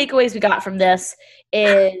 So some takeaways we got from this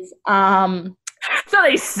is so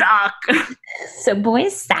they suck. So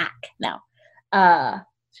boys suck. No.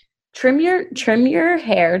 Trim your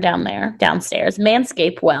hair downstairs.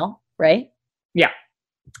 Manscape well, right? Yeah.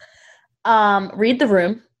 Read the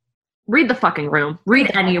room. Read the fucking room.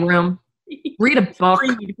 Read any room. Read a book.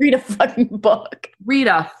 Read a fucking book. Read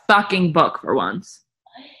a fucking book for once.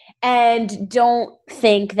 And don't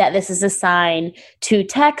think that this is a sign to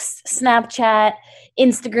text, Snapchat,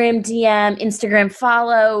 Instagram DM, Instagram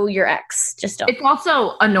follow your ex. Just don't. It's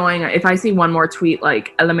also annoying if I see one more tweet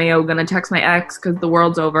like, LMAO gonna text my ex because the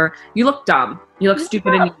world's over. You look dumb. You look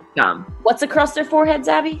stupid and you look dumb. What's across their foreheads,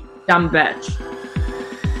 Abby? Dumb bitch.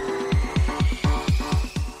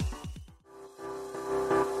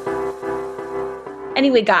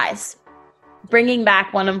 Anyway, guys, bringing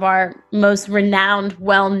back one of our most renowned,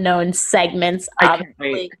 well-known segments,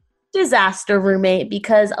 obviously, Disaster Roommate,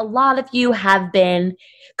 because a lot of you have been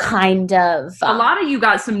kind of... a lot of you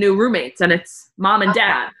got some new roommates, and it's mom and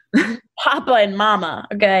dad. Papa and mama,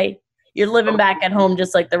 okay? You're living back at home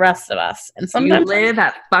just like the rest of us. And sometimes you live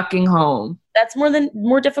at fucking home. That's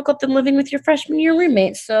more difficult than living with your freshman year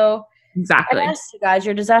roommate, so... Exactly. I asked you guys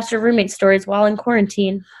your disaster roommate stories while in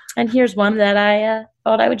quarantine, and here's one that I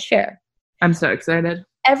thought I would share. I'm so excited.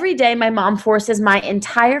 Every day, my mom forces my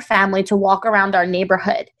entire family to walk around our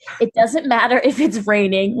neighborhood. It doesn't matter if it's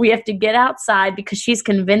raining. We have to get outside because she's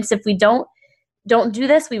convinced if we don't do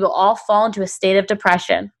this, we will all fall into a state of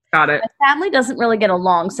depression. Got it. My family doesn't really get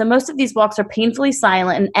along, so most of these walks are painfully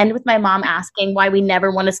silent and end with my mom asking why we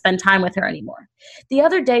never want to spend time with her anymore. The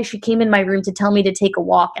other day, she came in my room to tell me to take a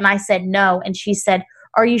walk, and I said no, and she said,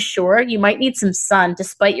 "Are you sure? You might need some sun.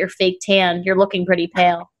 Despite your fake tan, you're looking pretty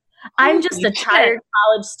pale." I'm just a tired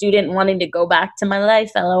college student wanting to go back to my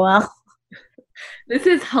life, LOL. This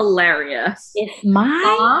is hilarious. If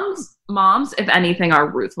my moms, if anything, are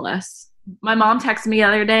ruthless. My mom texted me the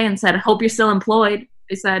other day and said, "Hope you're still employed."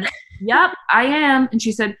 I said, "Yep, I am." And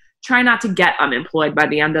she said, "Try not to get unemployed by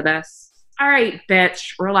the end of this." All right,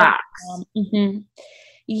 bitch, relax. Mm-hmm.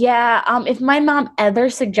 Yeah, if my mom ever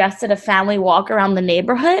suggested a family walk around the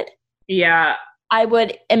neighborhood, yeah, I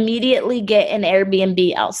would immediately get an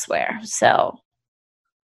Airbnb elsewhere. So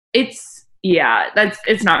it's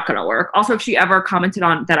not gonna work. Also, if she ever commented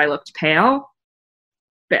on that I looked pale,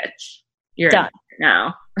 bitch, you're done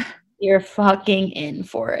now. You're fucking in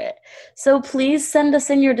for it. So please send us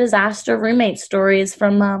in your disaster roommate stories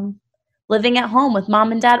from living at home with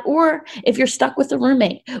mom and dad, or if you're stuck with a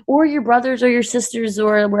roommate, or your brothers or your sisters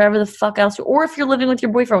or wherever the fuck else, or if you're living with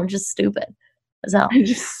your boyfriend, which is stupid as hell.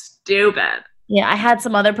 Just stupid. Yeah, I had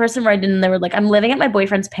some other person write in and they were like, "I'm living at my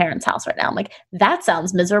boyfriend's parents' house right now." I'm like, that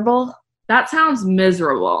sounds miserable. That sounds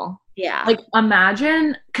miserable. Yeah. Like,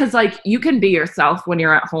 imagine, because, like, you can be yourself when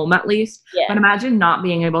you're at home at least. Yeah. But imagine not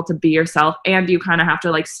being able to be yourself and you kind of have to,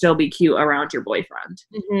 like, still be cute around your boyfriend.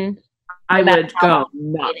 Mm-hmm. I would go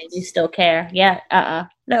nuts. You still care. Yeah.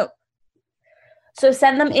 No. So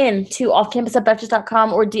send them in to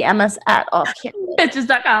offcampus@betches.com or DM us at offcampus.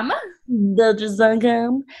 Betches.com.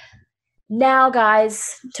 Betches.com. Now,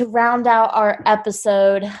 guys, to round out our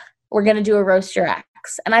episode, we're going to do a roast your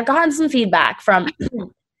ex. And I've gotten some feedback from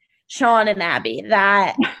Sean and Abby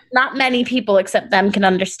that not many people except them can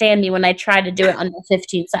understand me when I try to do it under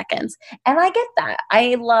 15 seconds. And I get that.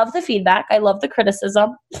 I love the feedback. I love the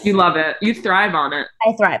criticism. You love it. You thrive on it.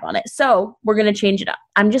 I thrive on it. So we're going to change it up.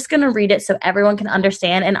 I'm just going to read it so everyone can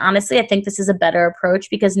understand. And honestly, I think this is a better approach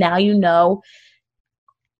because now you know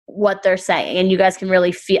what they're saying and you guys can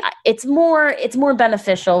really feel it's more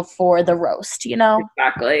beneficial for the roast, you know?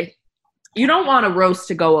 Exactly. You don't want a roast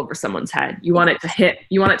to go over someone's head. You want it to hit.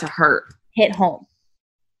 You want it to hurt. Hit home.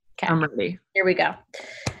 Okay. I'm ready. Here we go.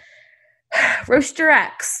 Roast your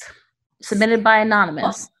ex. Submitted by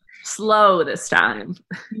Anonymous. Slow this time.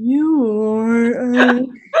 You're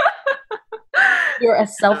a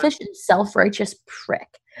selfish and self-righteous prick.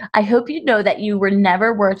 I hope you know that you were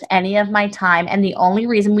never worth any of my time, and the only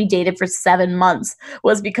reason we dated for 7 months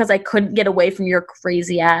was because I couldn't get away from your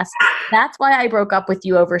crazy ass. That's why I broke up with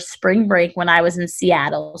you over spring break when I was in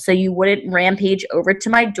Seattle, so you wouldn't rampage over to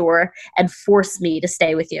my door and force me to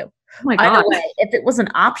stay with you. Oh my God. By the way, if it was an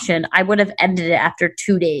option, I would have ended it after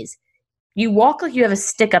 2 days. You walk like you have a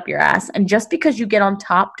stick up your ass, and just because you get on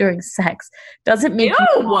top during sex doesn't make you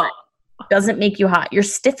hot. Doesn't make you hot. You're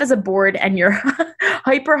stiff as a board, and your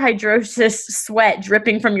hyperhidrosis sweat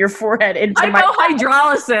dripping from your forehead into my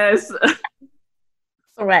hydrolysis.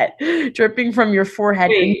 Sweat dripping from your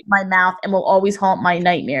forehead into my mouth and will always haunt my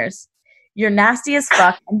nightmares. You're nasty as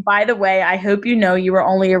fuck. And by the way, I hope you know you were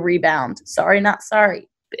only a rebound. Sorry, not sorry,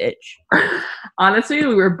 bitch. Honestly,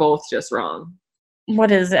 we were both just wrong.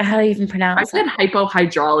 What is it? How do you even pronounce it? I said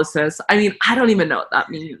hypohydrolysis. I mean, I don't even know what that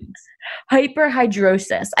means.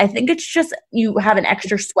 Hyperhidrosis. I think it's just you have an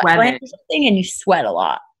extra sweat gland or something and you sweat a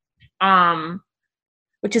lot.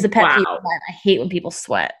 Which is a pet peeve of mine. I hate when people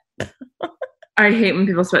sweat. I hate when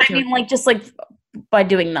people sweat too. I mean, like, just like by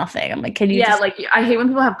doing nothing. I'm like, can you I hate when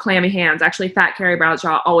people have clammy hands. Actually, Fat Carrie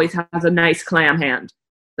Bradshaw always has a nice clam hand.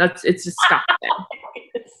 It's disgusting.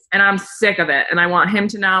 And I'm sick of it. And I want him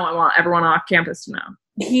to know. I want everyone off campus to know.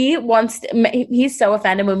 He's so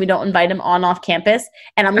offended when we don't invite him on off campus.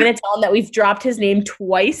 And I'm going to tell him that we've dropped his name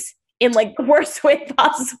twice in like the worst way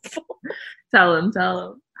possible. Tell him.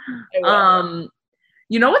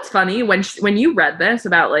 You know what's funny? When you read this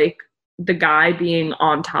about like the guy being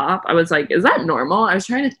on top, I was like, is that normal? I was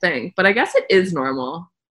trying to think, but I guess it is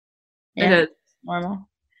normal. Yeah, it is normal.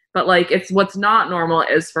 But like, what's not normal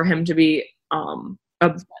is for him to be,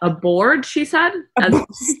 a board, she said, as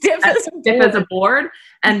stiff as a board,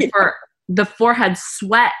 and for the forehead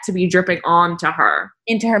sweat to be dripping onto her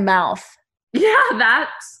into her mouth. Yeah,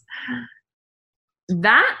 that's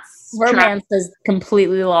romance is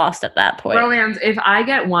completely lost at that point. Romance, if I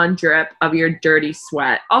get one drip of your dirty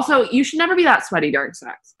sweat. Also, you should never be that sweaty during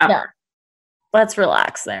sex ever. No. Let's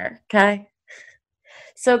relax there, okay?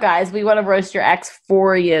 So guys, we want to roast your ex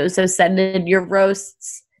for you. So send in your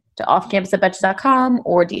roasts to offcampus@betches.com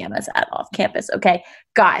or DM us at offcampus. Okay,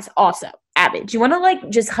 guys. Also, Abby, do you want to like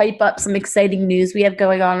just hype up some exciting news we have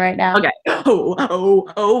going on right now? Okay.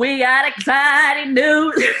 Oh, we got exciting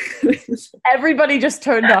news. Everybody just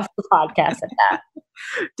turned off the podcast at that.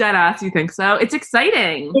 Deadass, you think so? It's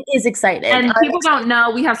exciting. It is exciting. And people don't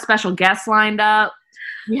know we have special guests lined up.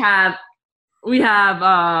 We have,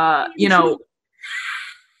 you know.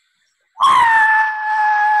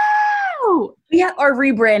 We are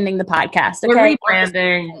rebranding the podcast. Okay? We're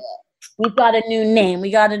rebranding. We've got a new name. We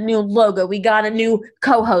got a new logo. We got a new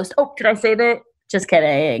co-host. Oh, did I say that? Just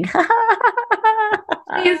kidding.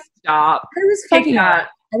 Please stop. I was fucking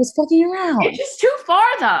around. It's just too far,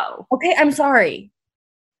 though. Okay, I'm sorry.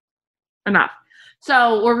 Enough.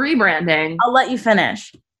 So we're rebranding. I'll let you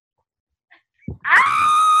finish.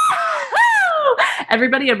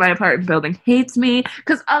 Everybody in my apartment building hates me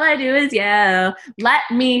because all I do is yell. Let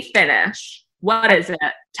me finish. What is it?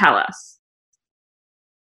 Tell us.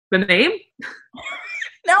 The name?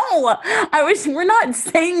 No, we're not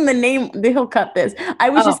saying the name. He'll cut this. I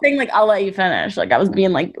was just saying, like, I'll let you finish. Like, I was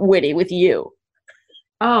being, like, witty with you.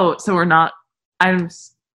 Oh, so we're not.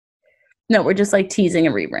 No, we're just, like, teasing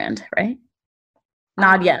a rebrand, right?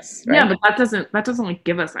 Nod yes. Right? Yeah, but that doesn't like,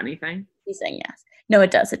 give us anything. He's saying yes. No,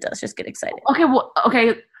 it does. It does. Just get excited. Okay, well,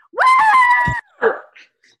 okay. Woo!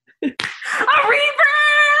 A rebrand!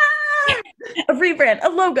 A rebrand. A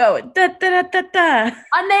logo.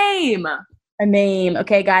 A name. A name.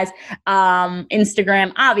 Okay, guys.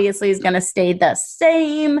 Instagram obviously is going to stay the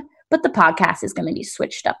same, but the podcast is going to be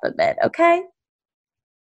switched up a bit, okay?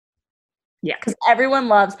 Yeah. Because everyone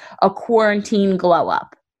loves a quarantine glow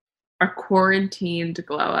up. A quarantined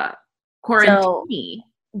glow up. Quarantine.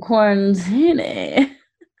 Quarantine.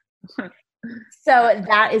 So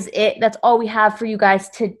that is it. That's all we have for you guys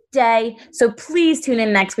today. So please tune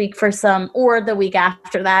in next week for some, or the week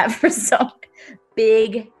after that for some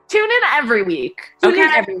big. Tune in every week. Tune in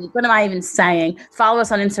every week. What am I even saying? Follow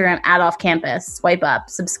us on Instagram at Off Campus. Swipe up.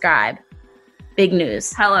 Subscribe. Big news.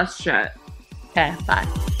 Tell us shit. Okay. Bye.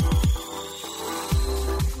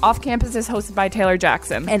 Off Campus is hosted by Taylor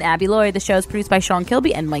Jackson and Abby Lloyd. The show is produced by Sean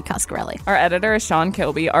Kilby and Mike Coscarelli. Our editor is Sean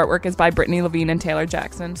Kilby. Artwork is by Brittany Levine and Taylor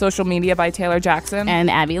Jackson. Social media by Taylor Jackson and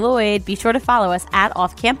Abby Lloyd. Be sure to follow us at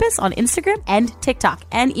Off Campus on Instagram and TikTok,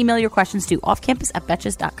 and email your questions to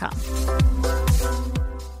offcampus@betches.com.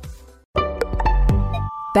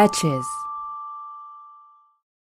 Betches.